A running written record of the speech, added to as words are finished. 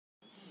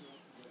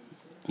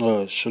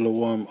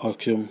Shalom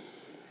Akim,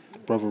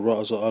 brother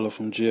Raza Allah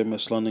from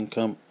GMS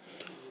MainCamp.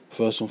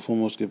 First and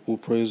foremost, give all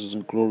praises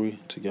and glory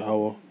to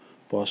Yahweh,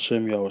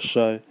 Ba'ashem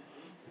Yahushai,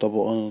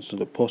 double honors to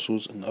the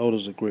apostles and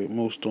elders of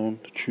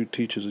GreatMillStone, the true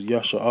teachers of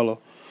Yasha Allah,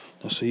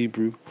 that's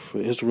Hebrew, for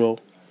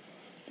Israel,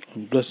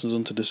 and blessings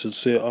unto the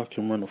sincere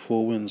Akim running the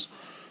four winds,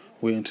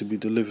 waiting to be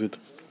delivered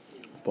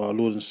by our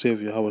Lord and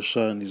Savior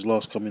Yahushai in these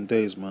last coming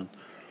days, man,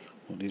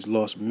 or these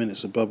last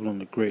minutes of Babylon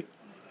the Great.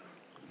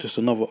 Just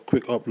another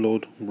quick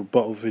upload,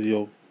 rebuttal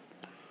video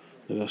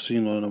that I've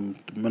seen on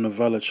the Men of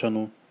Valor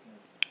channel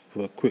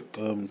for a quick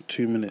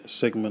 2-minute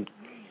segment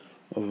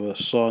of a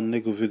Sar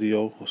Nigger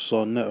video, or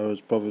Sar Netter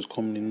as brothers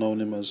commonly known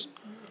him as,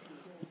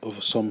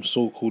 of some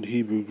so-called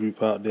Hebrew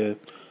group out there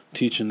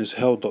teaching this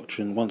hell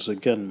doctrine once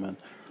again, man.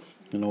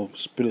 You know,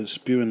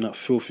 spewing that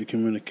filthy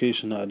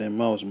communication out of their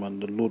mouths,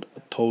 man. The Lord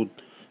told,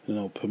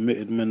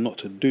 permitted men not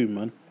to do,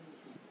 man.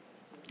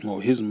 Well,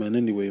 his men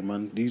anyway,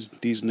 man. These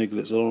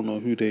nigglets, I don't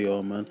know who they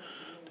are, man.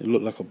 They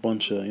look like a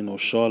bunch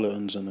of,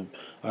 charlatans and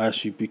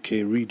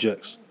ISUBK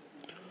rejects.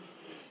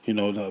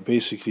 That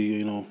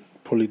basically,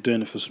 probably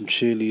doing it for some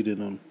cheerleading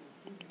and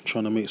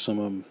trying to make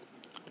some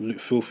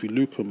filthy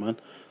lucre, man.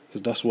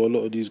 Because that's what a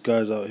lot of these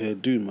guys out here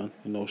do, man.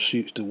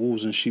 The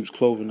wolves in sheep's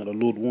clothing that the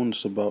Lord warned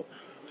us about.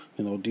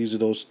 These are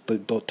those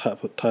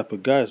type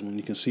of guys, man.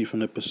 You can see from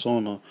their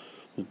persona,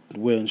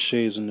 wearing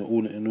shades and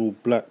all in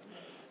black.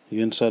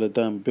 You're inside a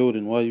damn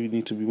building. Why you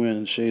need to be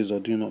wearing shades, I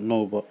do not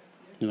know. But,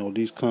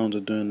 these clowns are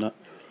doing that.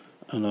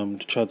 And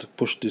try to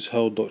push this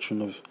hell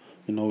doctrine of,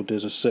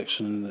 there's a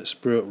section in the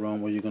spirit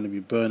realm where you're going to be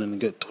burning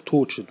and get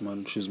tortured,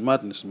 man. Which is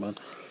madness, man.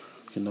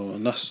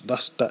 And that's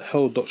that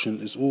hell doctrine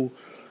is all,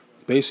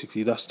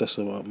 basically, that's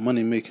a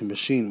money-making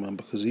machine, man.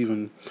 Because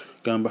even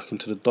going back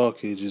into the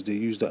Dark Ages, they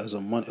use that as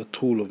a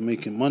tool of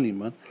making money,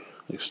 man.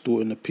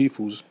 Extorting the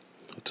peoples.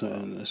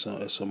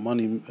 It's a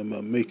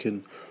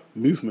money-making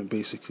movement,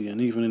 basically.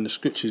 And even in the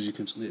scriptures you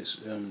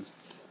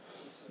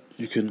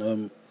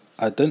can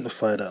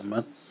identify that,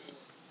 man.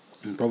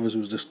 And brothers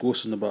was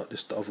discoursing about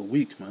this the other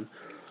week, man,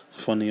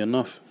 funny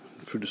enough,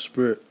 through the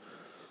spirit,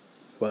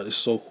 about this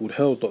so-called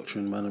hell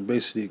doctrine, man. And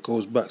basically it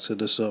goes back to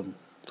this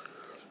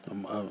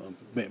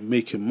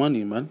making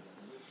money, man.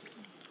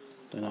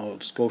 And I'll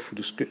just go through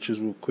the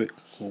scriptures real quick,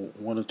 or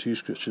one or two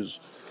scriptures,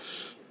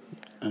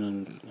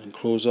 and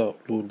close out,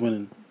 Lord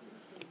willing.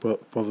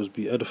 Brothers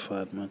be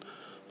edified, man.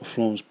 My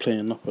phone's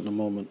playing up at the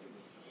moment,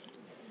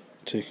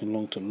 taking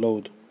long to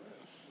load.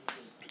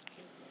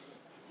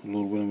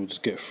 Lord willing, we'll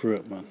just get through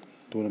it, man.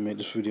 Don't want to make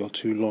this video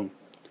too long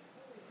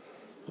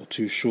or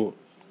too short.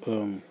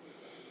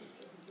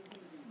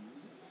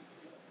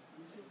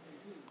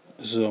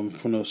 This is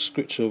from the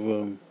scripture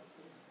of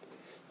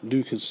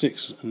Luke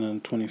 6 and then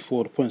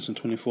 24. The points in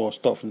 24, I'll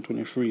start from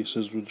 23. It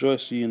says,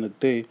 "Rejoice ye in that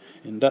day,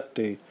 and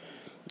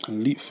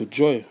leap for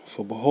joy,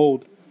 for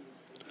behold,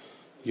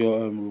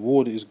 your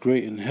reward is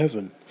great in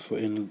heaven. For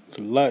in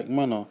the like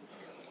manner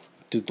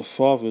did the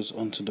fathers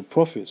unto the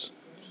prophets."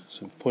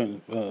 So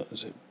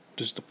this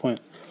is the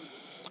point.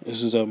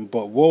 This is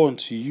 "But woe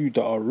unto you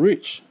that are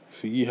rich,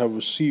 for ye have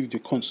received your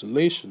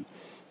consolation."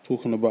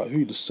 Talking about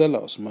who? The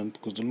sellouts, man.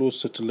 Because the Lord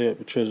said to lay up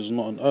your treasures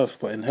not on earth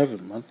but in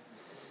heaven, man.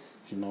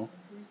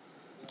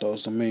 That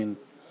was the main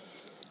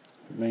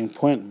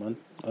point, man.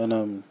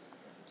 And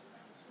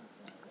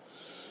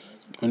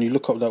when you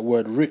look up that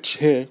word rich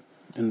here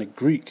in the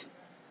Greek,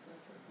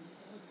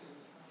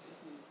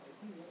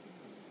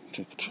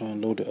 try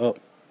and load it up.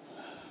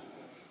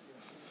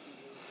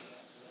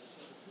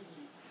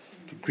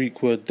 The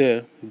Greek word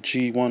there,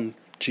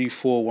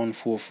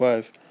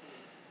 G4145,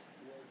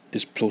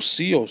 is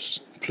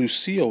plusios,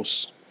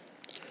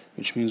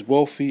 which means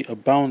wealthy,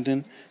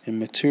 abounding in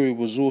material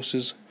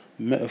resources,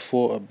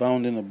 metaphor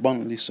abounding,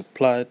 abundantly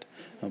supplied,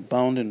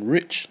 abounding,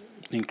 rich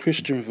in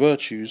Christian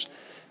virtues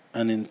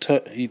and in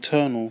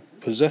eternal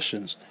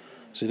possessions.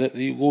 So that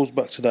it goes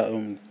back to that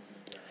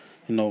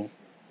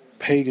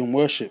pagan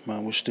worship,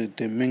 man, which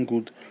they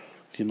mingled,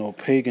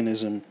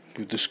 paganism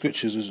with the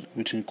scriptures,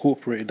 which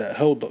incorporated that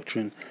hell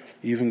doctrine,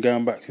 even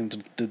going back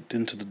into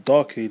the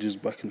Dark Ages,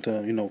 back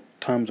into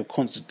times of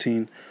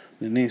Constantine,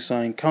 the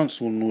Nicene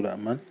Council and all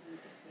that, man.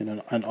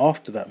 And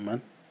after that,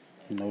 man,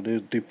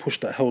 they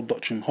pushed that hell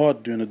doctrine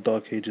hard during the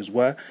Dark Ages.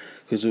 Why?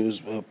 Because it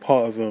was a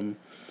part of a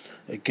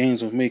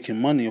gains of making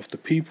money off the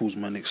peoples,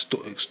 man.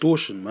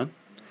 Extortion, man.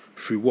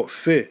 Through what?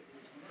 Fear.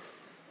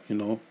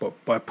 But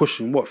by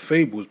pushing what?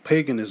 Fables,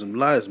 paganism,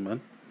 lies,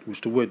 man.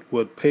 Which the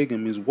word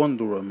pagan means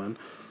wanderer, man.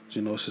 So,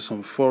 it's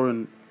some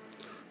foreign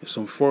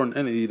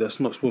entity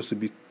that's not supposed to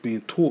be being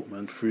taught,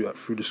 man, through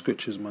the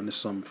scriptures, man. It's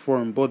some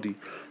foreign body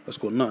that's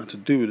got nothing to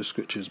do with the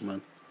scriptures,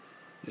 man.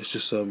 It's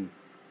just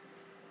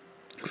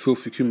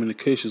filthy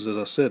communications, as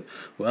I said.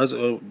 But as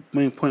a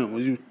main point,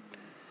 when you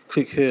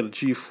click here, the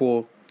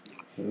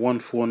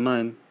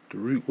G4149, the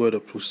root word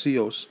of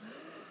plusios,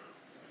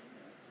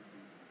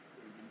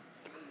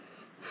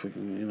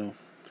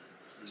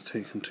 it's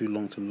taking too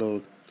long to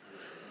load.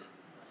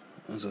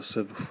 As I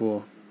said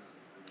before,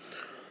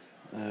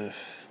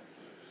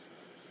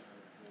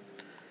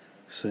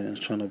 Satan's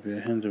trying to be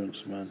a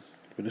hindrance, man.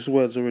 But this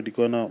word's already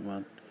gone out,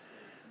 man.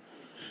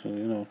 So,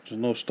 there's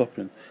no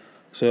stopping.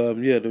 So,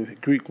 the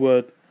Greek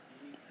word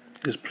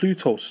is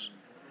Plutos.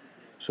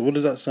 So what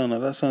does that sound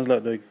like? That sounds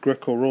like the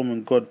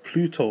Greco-Roman god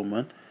Pluto,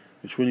 man.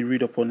 Which when you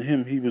read up on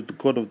him, he was the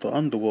god of the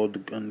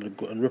underworld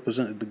and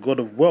represented the god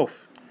of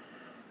wealth.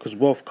 Because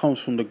wealth comes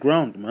from the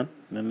ground, man.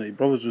 And the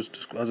brothers was,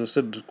 as I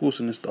said,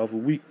 discussing this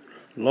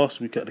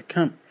last week at the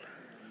camp.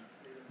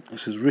 It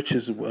says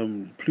riches,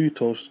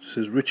 Plutos, it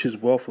says riches,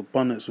 wealth,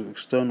 abundance of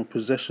external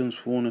possessions,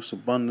 fullness,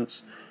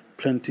 abundance,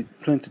 plenitude,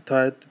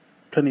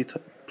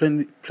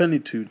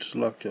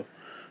 like a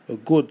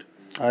good,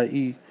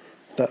 i.e.,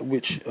 that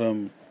which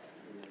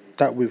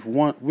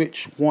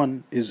which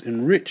one is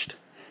enriched.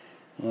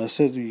 And I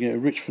said you get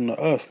rich from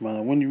the earth, man.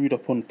 And when you read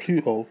up on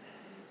Pluto,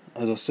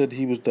 as I said,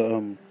 he was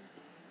the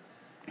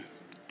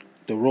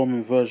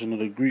Roman version of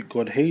the Greek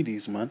god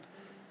Hades, man.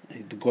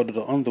 The god of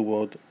the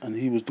underworld, and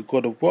he was the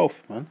god of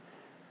wealth, man.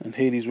 And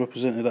Hades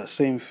represented that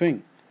same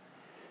thing.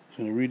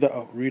 So I'm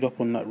gonna read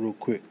up on that real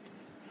quick.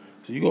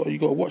 So you got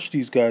to watch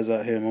these guys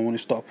out here, man. When they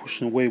start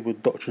pushing away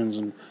with doctrines,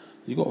 and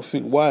you got to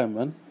think why,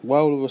 man. Why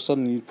all of a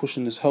sudden you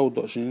pushing this hell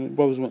doctrine?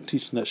 Brothers weren't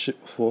teaching that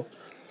shit before,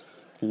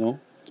 But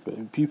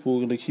people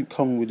are gonna keep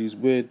coming with these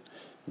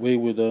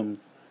wayward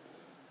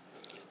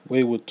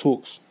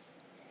talks.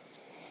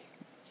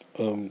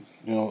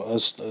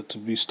 As to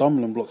be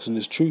stumbling blocks in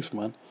this truth,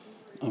 man.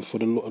 And for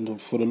the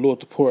Lord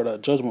to pour out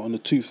that judgment on the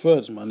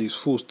 2/3, man. These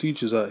false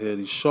teachers out here,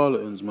 these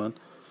charlatans, man.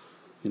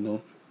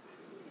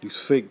 These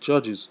fake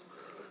judges.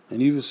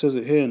 And he even says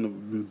it here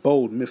in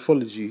bold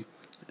mythology,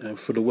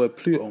 for the word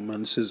Pluto,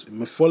 man. It says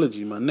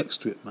mythology, man,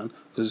 next to it, man.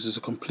 Because this is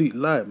a complete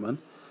lie, man.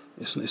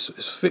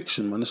 It's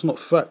fiction, man. It's not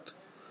fact.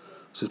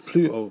 It says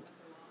Pluto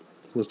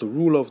was the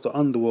ruler of the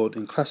underworld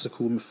in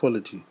classical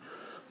mythology.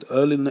 The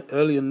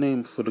earlier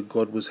name for the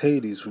god was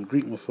Hades from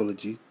Greek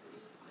mythology.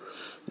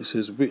 It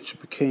says, which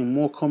became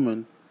more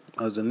common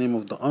as the name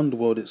of the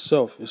underworld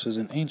itself. It says,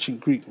 in ancient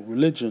Greek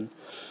religion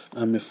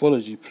and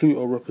mythology,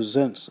 Pluto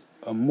represents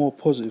a more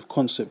positive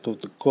concept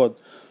of the god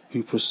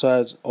who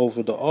presides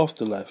over the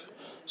afterlife.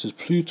 It says,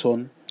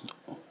 Pluton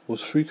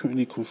was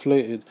frequently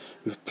conflated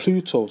with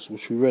Plutos,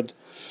 which we read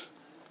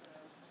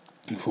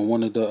from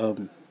one of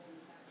the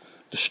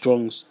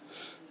Strongs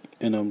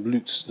in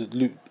Luke 6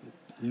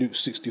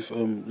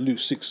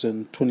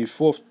 and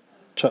 24th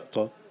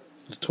chapter,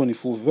 the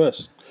 24th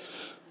verse.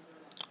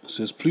 It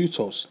says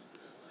Plutos.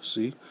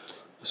 See?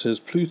 It says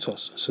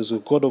Plutos. It says a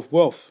god of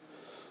wealth.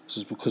 It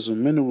says because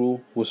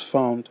mineral wealth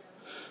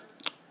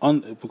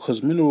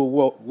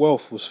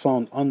was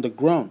found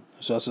underground.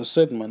 So as I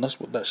said, man, that's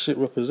what that shit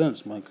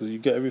represents, man. Because you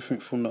get everything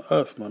from the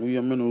earth, man. All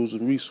your minerals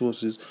and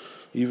resources,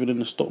 even in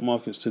the stock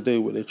markets today,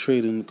 where they're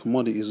trading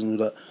commodities and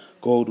all that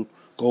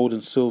gold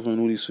and silver and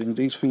all these things.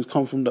 These things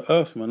come from the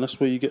earth, man. That's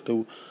where you get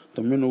the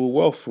mineral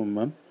wealth from,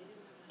 man.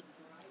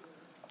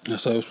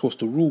 That's how you're supposed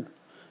to rule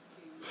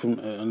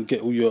and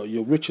get all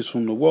your riches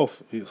from the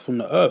wealth from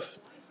the earth.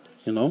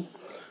 It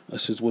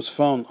says was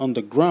found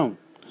underground.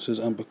 It says,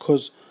 and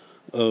because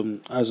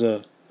as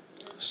a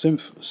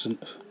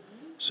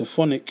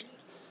symphonic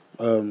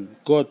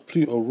god,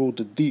 Pluto ruled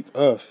the deep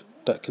earth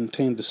that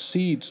contained the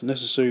seeds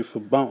necessary for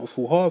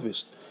bountiful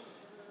harvest.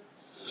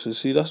 So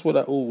see, that's what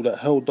all that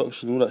hell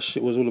doctrine, all that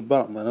shit was all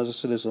about, man. As I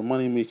said, it's a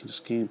money making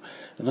scheme,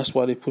 and that's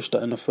why they pushed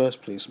that in the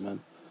first place,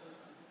 man.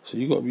 So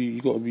you gotta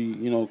be,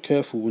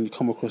 careful when you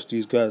come across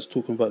these guys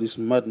talking about this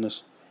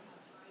madness,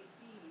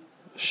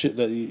 shit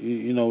that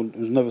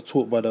was never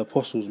taught by the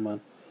apostles,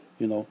 man.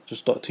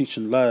 Just start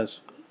teaching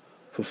lies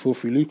for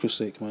filthy lucre's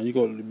sake, man. You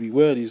gotta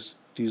beware these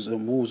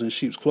wolves in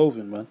sheep's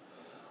clothing, man.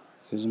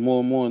 Because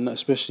more and more, and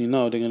especially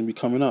now, they're going to be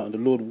coming out. And the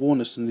Lord warned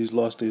us in these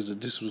last days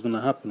that this was going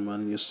to happen, man.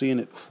 And you're seeing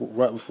it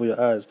right before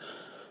your eyes.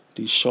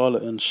 These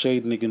charlatan,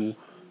 shade nigga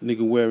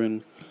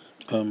wearing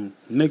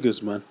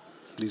niggers, man.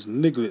 These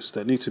nigglets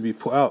that need to be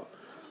put out.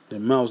 Their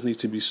mouths need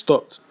to be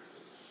stopped.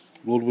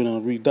 Lord willing, I'll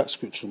read that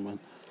scripture,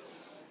 man.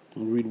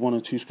 I'll read 1 or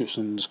 2 scriptures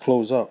and just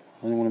close out.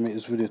 I didn't want to make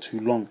this video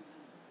too long.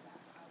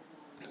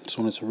 Just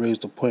wanted to raise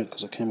the point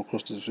because I came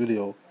across this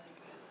video.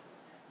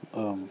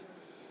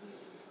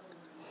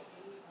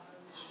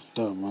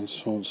 Damn, man, this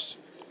phone's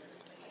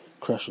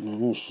crashing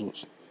and all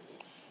sorts.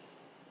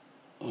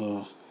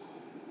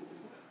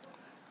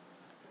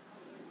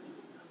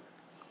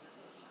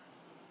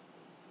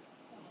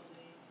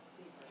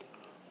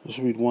 Just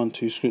read 1,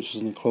 2 scriptures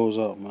and then close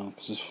out, man,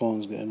 because this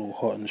phone's getting all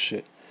hot and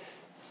shit.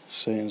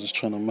 Satan's just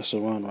trying to mess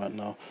around right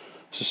now.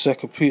 So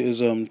 2 Peter's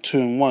 2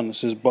 and 1. It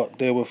says, but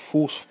there were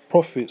false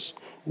prophets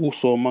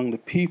also among the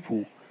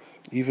people,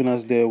 even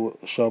as there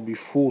shall be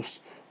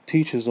false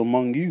teachers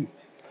among you.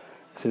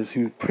 It says,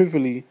 who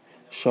privily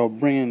shall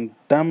bring in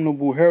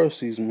damnable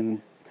heresies,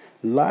 man.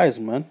 Lies,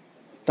 man.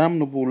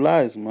 Damnable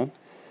lies, man.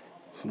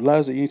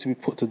 Lies that you need to be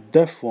put to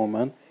death for,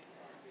 man.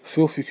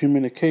 Filthy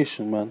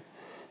communication, man.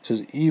 It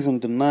says, even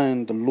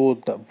denying the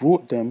Lord that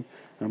brought them,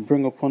 and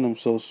bring upon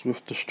themselves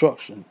swift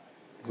destruction.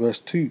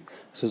 Verse 2, it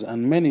says,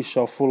 and many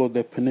shall follow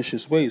their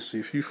pernicious ways. So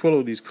if you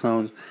follow these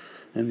clowns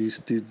and these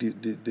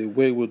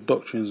wayward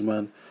doctrines,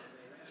 man,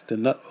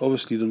 then that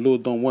obviously the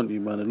Lord don't want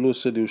you, man. The Lord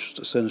said he will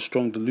send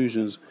strong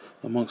delusions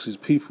amongst his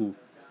people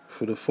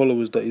for the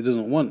followers that he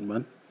doesn't want,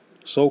 man.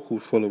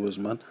 So-called followers,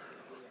 man.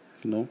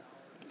 You know,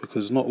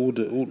 because not all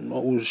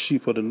the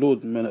sheep are the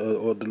Lord, man,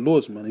 or the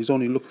Lord's, man. He's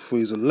only looking for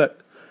his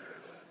elect.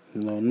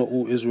 You know, not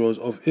all Israel is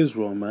of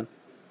Israel, man,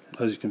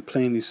 as you can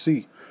plainly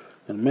see.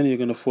 And many are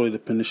going to follow the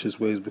pernicious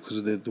ways because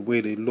of the way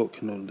they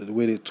look, you know, the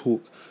way they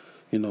talk,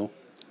 you know,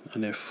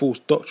 and their false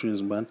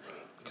doctrines, man,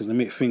 because they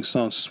make things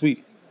sound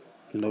sweet,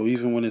 you know,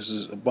 even when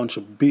it's a bunch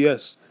of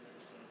BS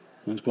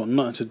and it's got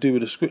nothing to do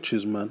with the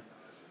scriptures, man.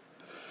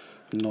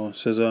 You know, it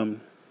says,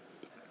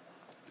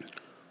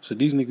 so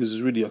these niggas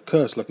is really a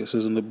curse, like it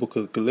says in the book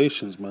of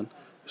Galatians, man,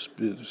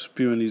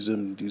 spewing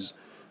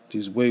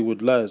these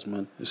wayward lies,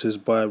 man. It says,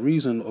 by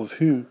reason of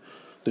whom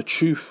the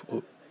truth,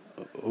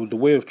 or the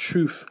way of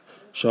truth,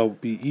 shall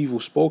be evil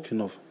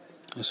spoken of.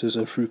 It says,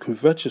 and through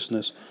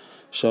covetousness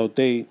shall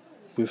they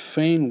with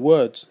vain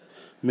words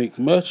make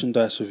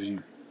merchandise of you.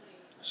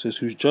 It says,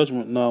 whose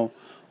judgment now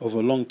of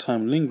a long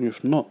time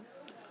lingereth not,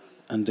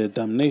 and their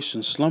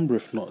damnation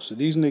slumbereth not. So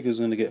these niggas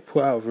are gonna get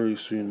put out very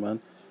soon,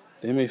 man.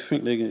 They may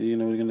think they're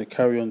gonna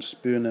carry on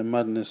spewing their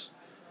madness,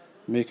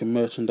 making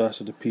merchandise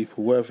of the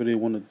people, whatever they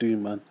want to do,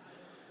 man.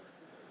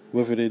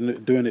 Whether they're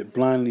doing it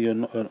blindly or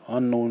not,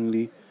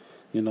 unknowingly,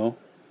 you know.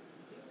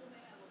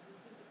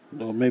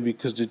 Or maybe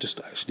because they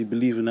just actually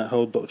believe in that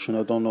whole doctrine,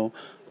 I don't know.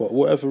 But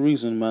whatever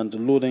reason, man, the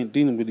Lord ain't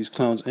dealing with these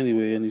clowns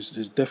anyway, and he's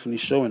definitely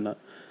showing that.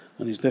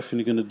 And he's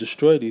definitely going to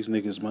destroy these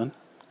niggas, man.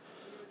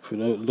 For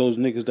those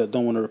niggas that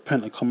don't want to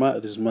repent and come out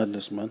of this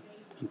madness, man,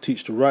 and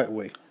teach the right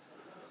way.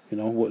 You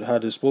know, how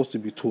they're supposed to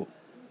be taught.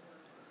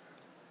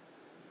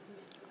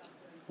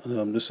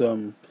 And this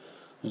is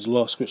the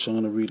last scripture I'm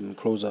going to read and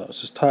close out. It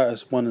says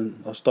Titus 1,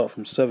 and I'll start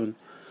from 7.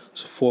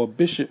 So, for a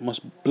bishop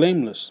must be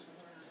blameless.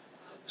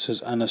 It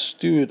says, and a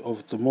steward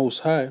of the Most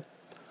High,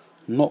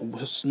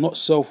 not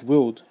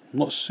self-willed,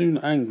 not soon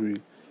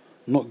angry,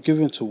 not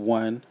given to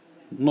wine,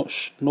 no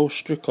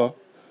striker,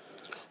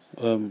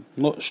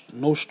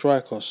 no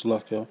striker,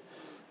 slacker,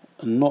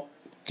 and not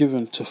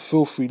given to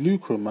filthy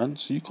lucre, man.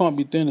 So you can't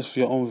be doing this for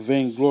your own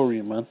vain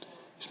glory, man.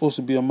 You're supposed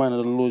to be a man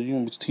of the Lord. You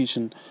won't be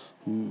teaching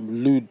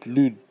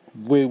lewd,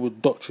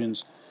 wayward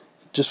doctrines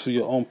just for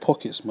your own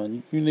pockets,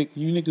 man. You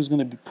niggas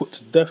gonna be put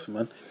to death,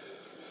 man.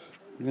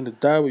 You're gonna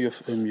die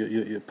with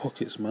your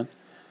pockets, man.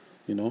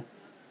 You know,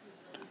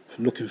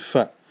 looking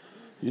fat.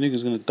 You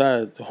niggas gonna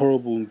die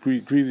horrible and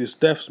grievous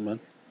deaths, man.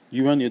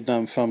 You and your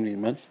damn family,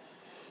 man.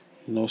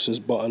 You know, it says,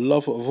 but a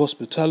love of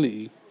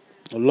hospitality,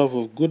 a love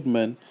of good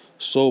men,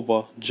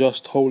 sober,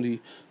 just,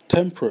 holy,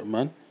 temperate,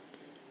 man.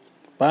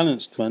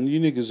 Balanced, man. You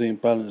niggas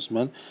ain't balanced,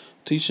 man.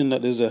 Teaching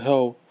that there's a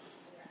hell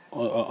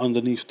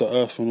underneath the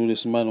earth and all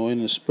this, man, or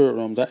in the spirit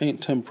realm, that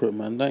ain't temperate,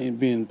 man. That ain't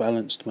being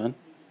balanced, man.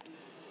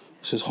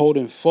 It says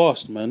holding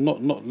fast, man,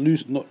 not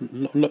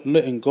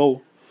letting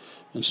go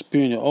and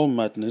spewing your own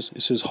madness.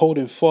 It says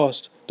holding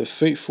fast the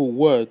faithful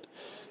word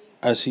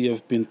as he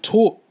have been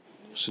taught.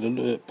 So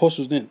the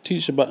apostles didn't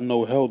teach about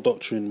no hell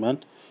doctrine,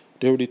 man.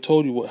 They already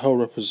told you what hell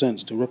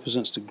represents. It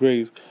represents the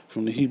grave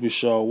from the Hebrew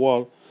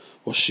Sha'awal,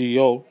 or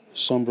Sheol,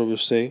 some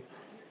brothers say,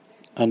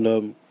 and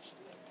it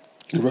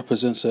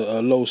represents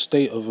a low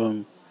state of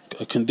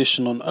a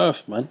condition on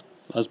earth, man.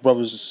 As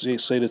brothers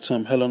say the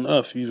term hell on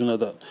earth. Even at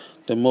that,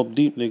 the Mob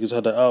Deep niggas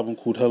had an album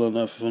called Hell on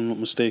Earth, if I'm not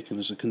mistaken.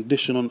 It's a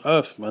condition on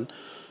earth, man.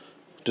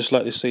 Just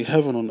like they say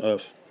heaven on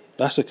earth.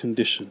 That's a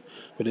condition.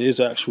 But it is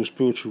an actual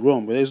spiritual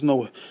realm. But there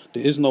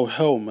is no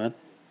hell, man.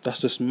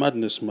 That's just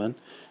madness, man.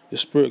 The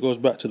spirit goes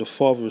back to the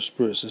Father of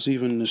spirits. It's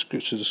even in the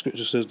scripture. The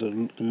scripture says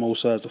the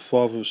Most High is the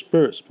Father of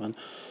spirits, man.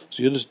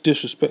 So you're just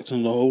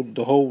disrespecting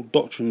the whole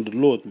doctrine of the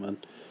Lord, man.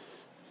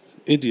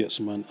 Idiots,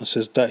 man. And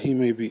says that he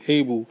may be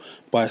able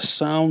by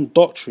sound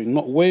doctrine,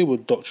 not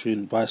wayward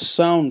doctrine, by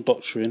sound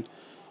doctrine,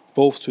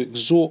 both to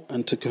exhort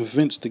and to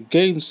convince the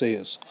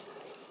gainsayers.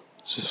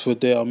 So for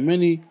there are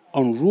many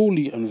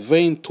unruly and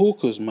vain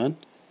talkers, man,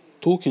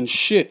 talking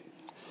shit,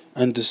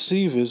 and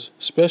deceivers,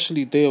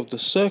 especially they of the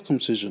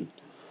circumcision.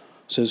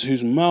 Says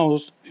whose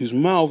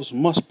mouths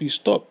must be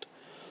stopped.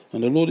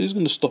 And the Lord is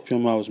going to stop your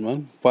mouths,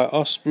 man, by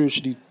us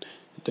spiritually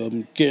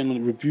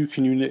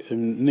rebuking you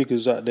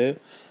niggas out there,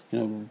 you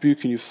know,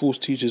 rebuking you false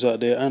teachers out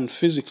there, and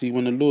physically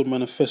when the Lord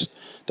manifests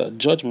that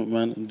judgment,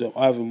 man,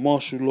 either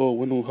martial law,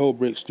 when all hell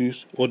breaks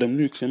loose, or them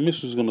nuclear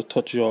missiles are going to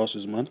touch your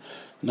asses, man.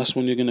 And that's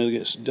when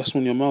that's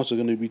when your mouths are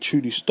going to be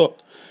truly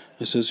stopped.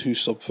 It says who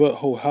subvert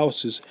whole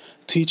houses,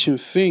 teaching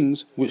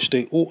things which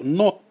they ought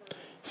not,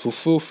 for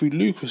filthy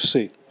lucre's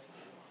sake.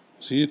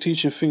 So you're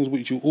teaching things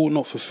which you ought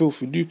not, for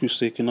filthy lucre's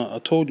sake. And I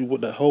told you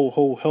what that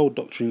whole hell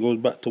doctrine goes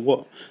back to.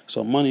 What? It's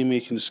a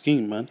money-making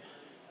scheme, man.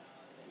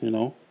 You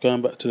know,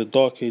 going back to the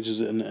Dark Ages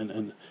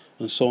and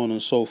so on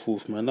and so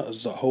forth, man. That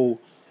is the whole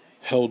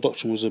hell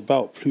doctrine was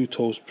about.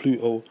 Pluto,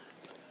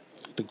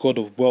 the god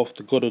of wealth,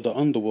 the god of the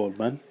underworld,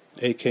 man,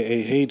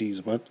 a.k.a.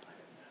 Hades, man.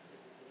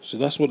 So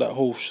that's what that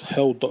whole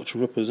hell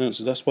doctrine represents.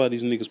 So that's why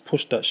these niggas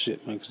push that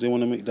shit, man, because they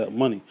want to make that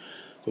money.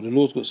 But the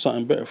Lord's got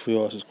something better for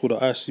your ass. It's called an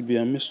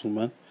ICBM missile,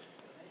 man.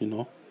 You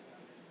know.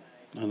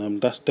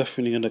 And that's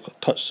definitely going to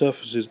touch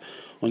surfaces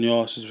on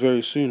your asses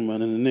very soon,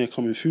 man, in the near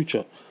coming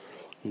future.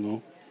 You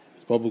know,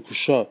 Bubble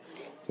Kushar.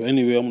 But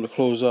anyway, I'm going to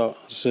close out.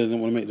 As I said, I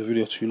didn't want to make the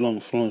video too long.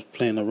 Florence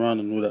playing around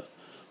and all that.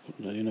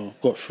 You know,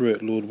 got through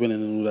it, Lord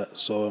willing and all that.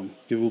 So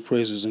give all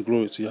praises and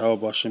glory to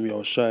Yahweh Hashem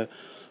Yahushai,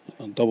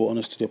 and double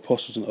honors to the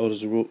apostles and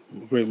elders of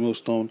Great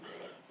Millstone.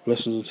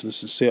 Blessings unto the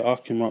sincere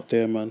Akim out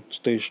there, man.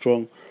 Stay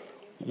strong.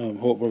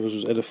 Hope brothers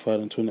was edified.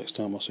 Until next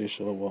time, I say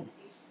shalom.